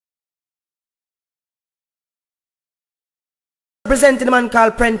Presenting the man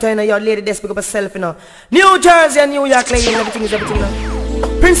called Prento, you know, your lady desk, pick up herself, you know. New Jersey and New York ladies, everything is everything, you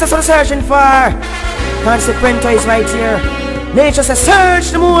know. Princess was searching for. God said Prento is right here. Nature says search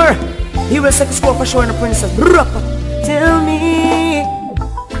the more. He will set the score for sure in the princess. Tell me,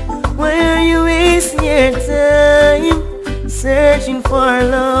 why are you wasting your time searching for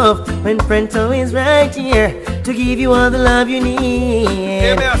love when Prento is right here to give you all the love you need?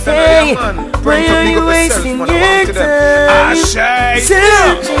 Hey, why are you wasting your time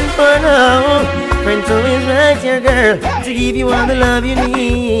searching for love? Prento is right here, girl, to give you all the love you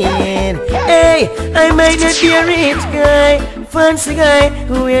need. Hey, I might not be a rich guy, fancy guy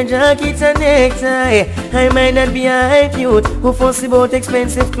who wear jackets and necktie. I might not be a hype youth who fussy about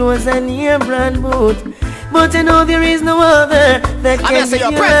expensive clothes and name brand boot. But I know there is no other that can give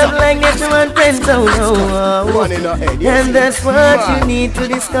you love like Nature and Prento. And that's what you need to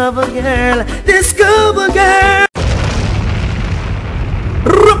discover, girl. Discover, girl.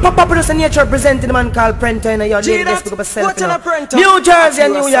 Produce and Nature presenting the man called Prento, and your lady desk, pick up herself, you know. New Jersey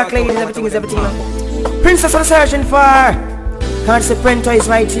and New York ladies, everything is everything, you know. Princess was searching for. God said Prento is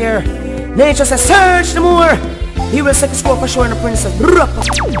right here. Nature says search the more. He will set the score for sure in the princess.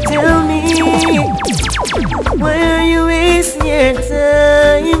 Tell me, why are you wasting your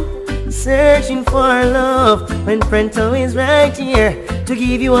time searching for love when Prento is right here to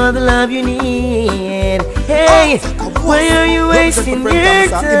give you all the love you need? Hey, why are you wasting your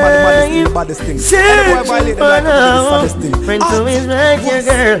time searching for love? Prento is right here,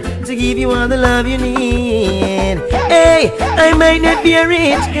 girl, to give you all the love you need. Hey, I might not be a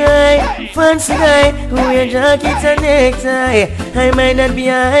rich guy, fancy guy who wear jackets and necktie. I might not be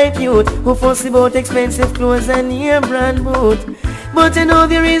a hype youth who fussy about expensive clothes and name brand boot. But I know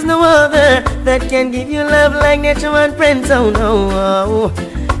there is no other that can give you love like Nature and Prento. No.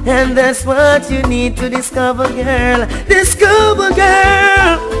 And that's what you need to discover, girl. Discover,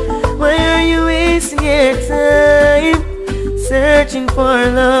 girl. Why are you wasting your time searching for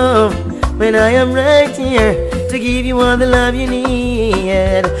love when I am right here to give you all the love you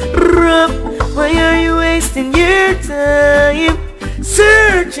need? Why are you wasting your time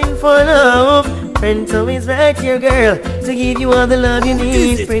searching for love? Prento is right here, girl, to give you all the love you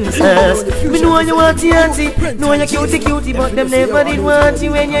need, princess. Me know you want your auntie, know you cutie, but them never did want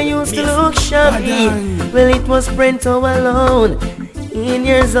you when you used to look shabby. Well, it was Prento alone in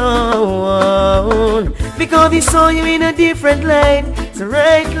your zone, because he saw you in a different light. It's a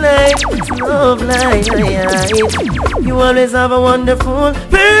right light, it's a love light. You always have a wonderful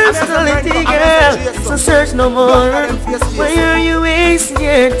personality, girl, so search no more. Why are you wasting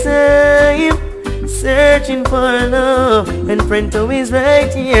your time searching for love when Prento is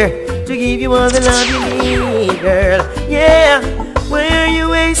right here to give you all the love you need, girl? Yeah, why are you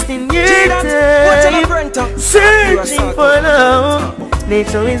wasting your time searching for love?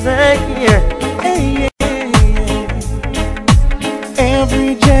 Nature is right here. Hey,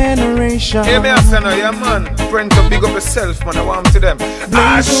 every generation. Hey, me I say no, yeah man. Prento, big up yourself, man. I want to them.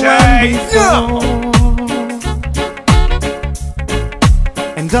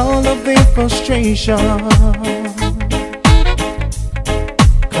 And all of their frustration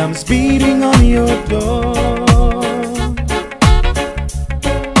comes beating on your door.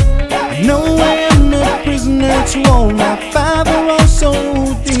 I know I am a prisoner to all my father also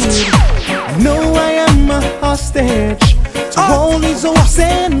did. I know I am a hostage to all his hopes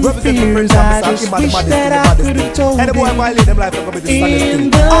and fears. I just wish that I could have told him in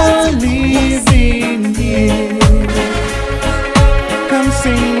the living here. Come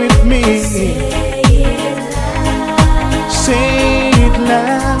sing with me. Say it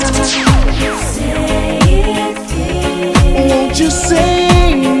loud. Won't you say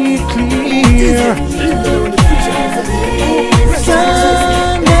it clear?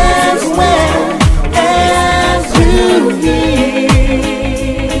 Sun as well as you hear.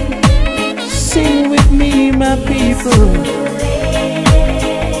 Sing with me, my people.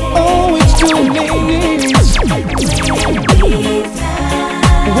 Oh, it's too late.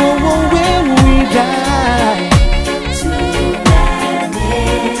 When we die,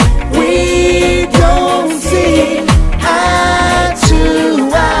 we don't see eye to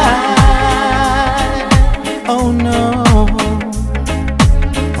eye. Oh no,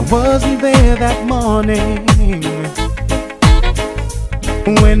 I wasn't there that morning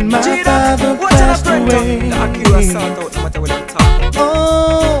when my father passed away.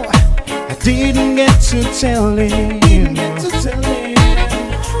 Oh, I didn't get to tell him.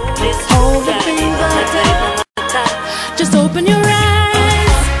 All the things I did. Just open your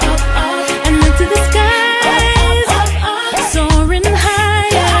eyes and look to the skies, soaring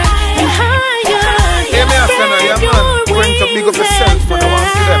higher and higher. Hey, me I say no, yeah man. Prento, big up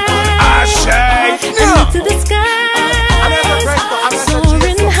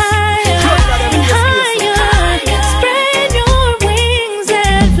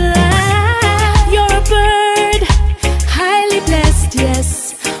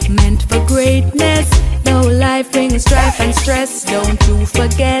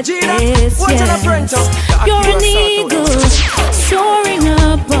You're an eagle soaring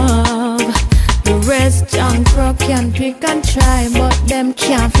above. The rest junk rock can pick and try, but them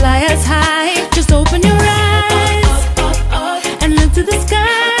can't fly as high. Just open your eyes and look to the sky.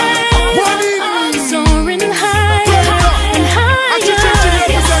 Soaring high and higher.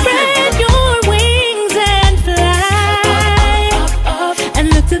 Spread your wings and fly and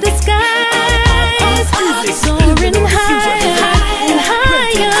look to the skies. Soaring higher and higher.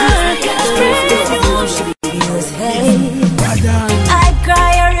 I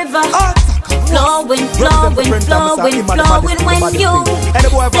cry a river, flowing, flowing, flowing, flowing. When you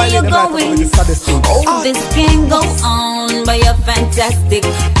say you're going, oh, this can go on. But you're fantastic,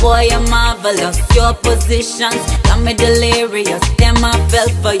 boy, you're marvelous. Your positions got me delirious. Damn, I fell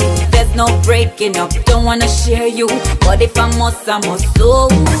for you. There's no breaking up. Don't wanna share you, but if I must, I must. So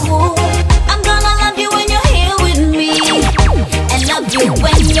I'm gonna love you when you're here with me, and love you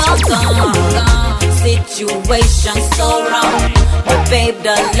when you're gone. Situation so wrong, but babe,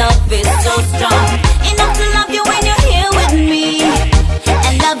 the love is so strong. Enough to love you when you're here with me,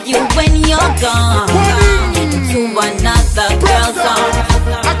 and love you when you're gone. To another girl's arms.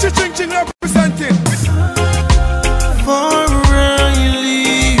 Ching representing. For you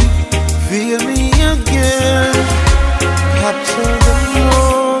leave, feel me again. Capture the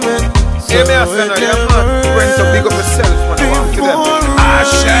moment. Hey, me, I say now, yeah, man. Prento, big up yourself, man. I want to them.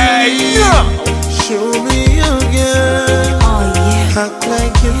 Show me again. Oh yeah. Act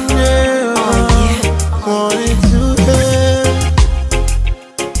like you never wanted to end.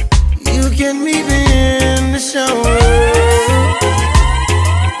 You can meet me in the shower.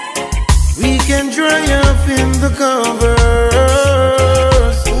 We can dry up in the covers.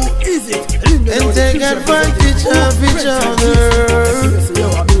 Who is it? And take advantage of each other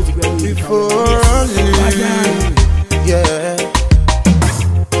before I leave. Yeah.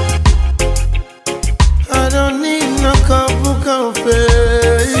 I don't need no cup of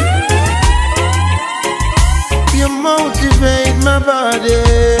coffee. You motivate my body.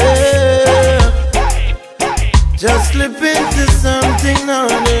 Just slip into something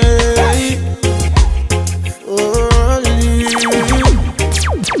naughty. For you,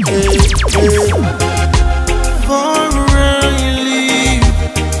 for you leave,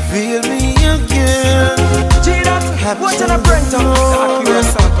 feel me again. What's on a prento?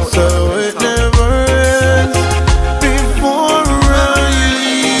 So it never ends. Before I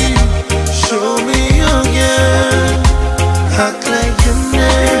leave, show me again. Act like you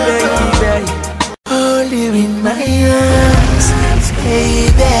never. Hold you in my arms,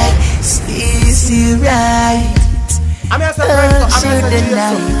 baby, squeeze you right. Through the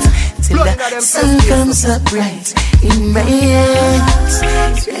night till the sun comes up bright in my arms,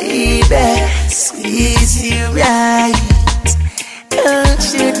 baby, squeeze you right.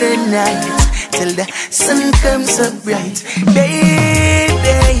 Through the night till the sun comes up bright,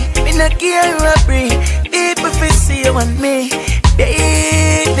 baby. Me not care what breathe. People feel see you and me,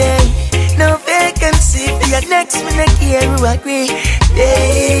 baby. No vacancy for your next. Me not care who agree,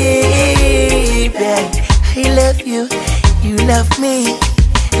 baby. I love you, you love me,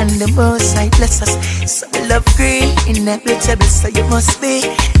 and the most I bless us. So we love green, inevitable, so you must be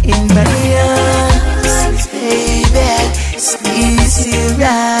in my arms, baby. Squeeze you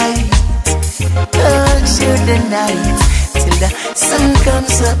right, touch you the night till the sun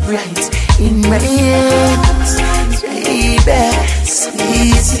comes up bright in my arms, baby.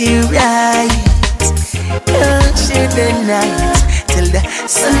 Squeeze you right, touch you the night till the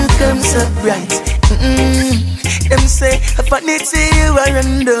sun comes up bright. Them say, if I need to you are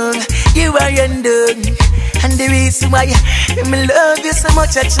undone, you are undone. And the reason why me love you so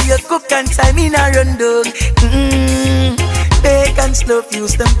much, that you cook and time in a rundown. They can slow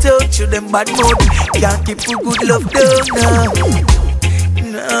fuse them, touch you them bad mood. Can't keep a good love down,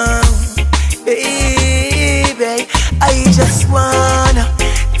 no, baby. I just wanna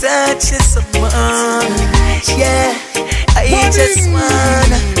touch you some more, yeah. I just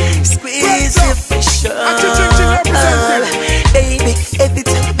wanna squeeze you for sure, baby. Every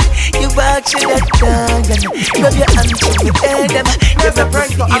time you watch that dog, rub your hands to the bed, never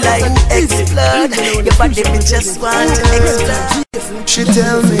feel like explode. Your body me just want to explode. She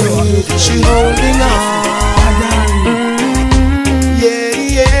tell me she holding on, yeah,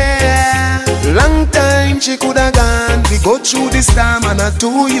 yeah. Long time she coulda gone. We go through this time and a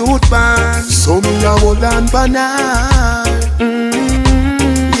 2 youth band. So me a hold on for now.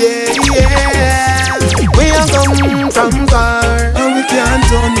 Yeah, yeah. We are come from far, and we can't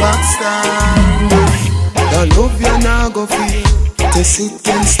turn back star. The love you now go feel, test it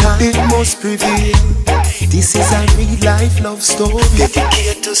can start, it must prevail. This is a real life love story.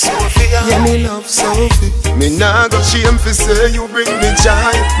 Dedicated to Sophia. Yeah, me love Sophie. Me nah go shame for say you bring me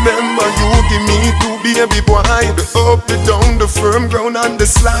joy. Remember you give me two baby boy. The up, the down, the firm ground and the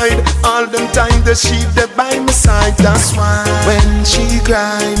slide. All them time the sheep that by my side. That's why when she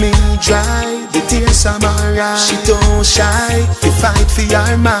cry me dry, the tears are my eyes. She don't shy, to fight for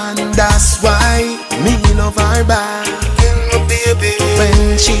her man. That's why me love her back. Baby.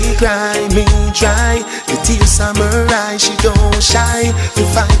 When she cry me dry, the tears are my eyes. She don't shy, to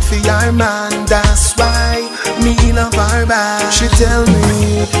fight for her man. That's why me love her back. She tell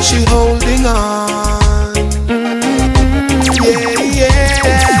me she holding on.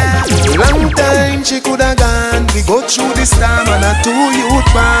 Yeah. Long time she coulda gone. We go through this time and a 2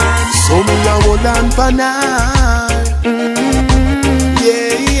 youth band. So me a hold on for now.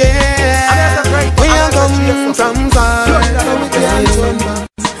 We are come from far.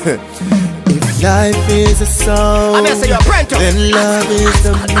 If life is a song, then love is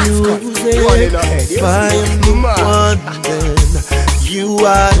the music. If I am the one, then you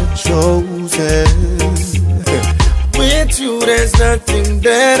are the chosen. With you there's nothing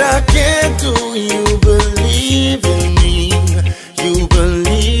that I can't do. You believe in me, you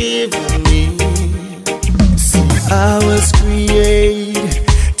believe in me. See, I was created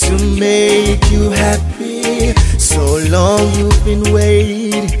to make you happy. So long you've been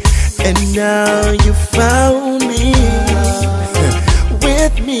waiting, and now you found me.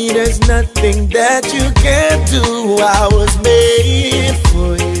 With me there's nothing that you can't do. I was made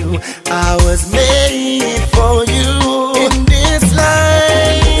for you, I was made for you. In this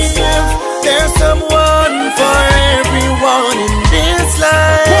life there's someone for everyone. In this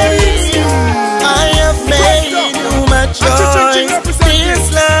life I have made you my choice.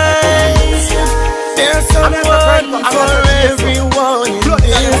 This life there's someone for everyone. In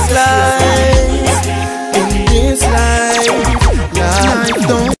this life, in this life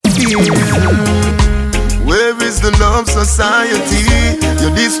don't fear. Where is the love society? You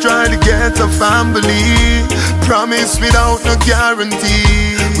destroy to get a family. Promise without no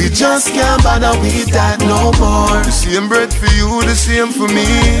guarantee. We just can't bother with that no more. The same bread for you, the same for me.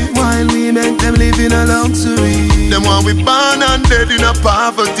 While we make them live in a luxury, them want we born and dead in a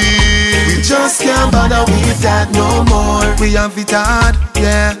poverty. We just can't bother with that no more. We have it hard,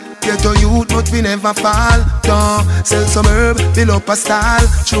 yeah. Get a youth but we never fall. Don't sell some herb, build up a stall.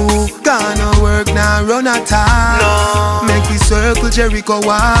 True, gonna work now, run at all. No. Make we circle Jericho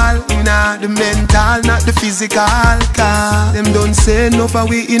wall. Inna the mental, not the physical. Cause them don't say no for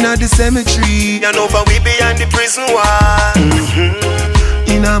we inna the cemetery. You know for we behind the prison wall.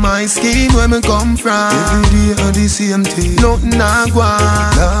 Inna my scheme where me come from, every day on the same thing. Nothing a go on.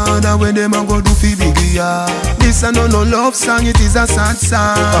 Lord, and when them a go do fi biggie ya. This a no love song, it is a sad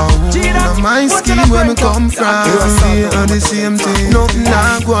song. Inna my scheme where me come from, every day on the same thing. Nothing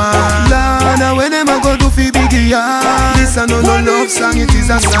a go on. Lord, and when them a go do fi biggie ya. This a no love song, it is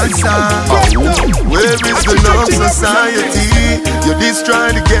a sad song. Where is the love society? You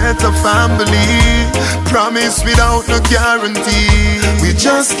destroy to get a family. Promise without no guarantee. We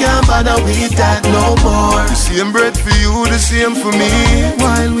just can't bother with that no more. The same bread for you, the same for me.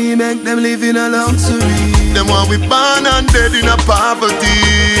 While we make them live in a luxury, them want we born and dead in a poverty.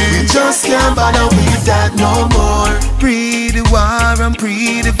 We just can't bother with that no more. Pre the war and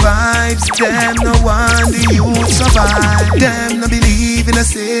pre the vibes. Them no want the youth survive. Them no believe in a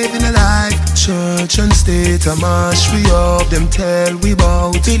saving a life. Church and state a mash we up. Them tell we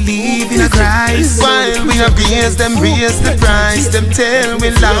bout believe in a Christ. While we abuse them, raise the price. Them tell we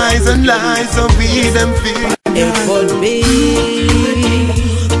lies and lies, so we them feel. It would be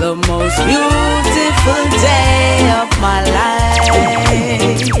the most beautiful day of my life.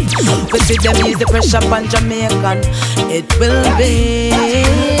 But see them ease the pressure on Jamaican. It will be,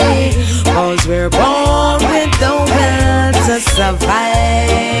 cause we're born with the will to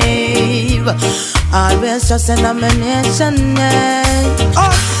survive. Always just an nomination,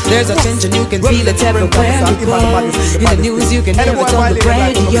 There's a tension, you can feel it everywhere you go. In the news you can hear it on the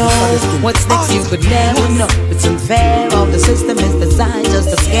radio. What's next you could never know. It's unfair, all the system is designed just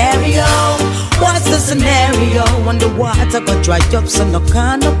to scare you. What's the scenario? Underwater got dry up so no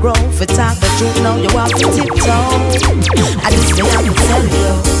kind of growth. It's out the truth now you have to tiptoe. I just say I can tell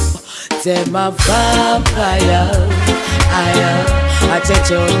you. Take my vampire, I touch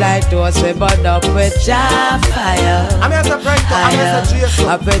you like those we burn up with your fire.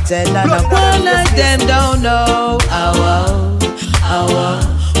 I pretend I don't want like them don't know.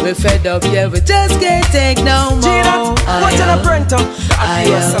 We fed up, yeah, we just can't take no more. What's in a prento?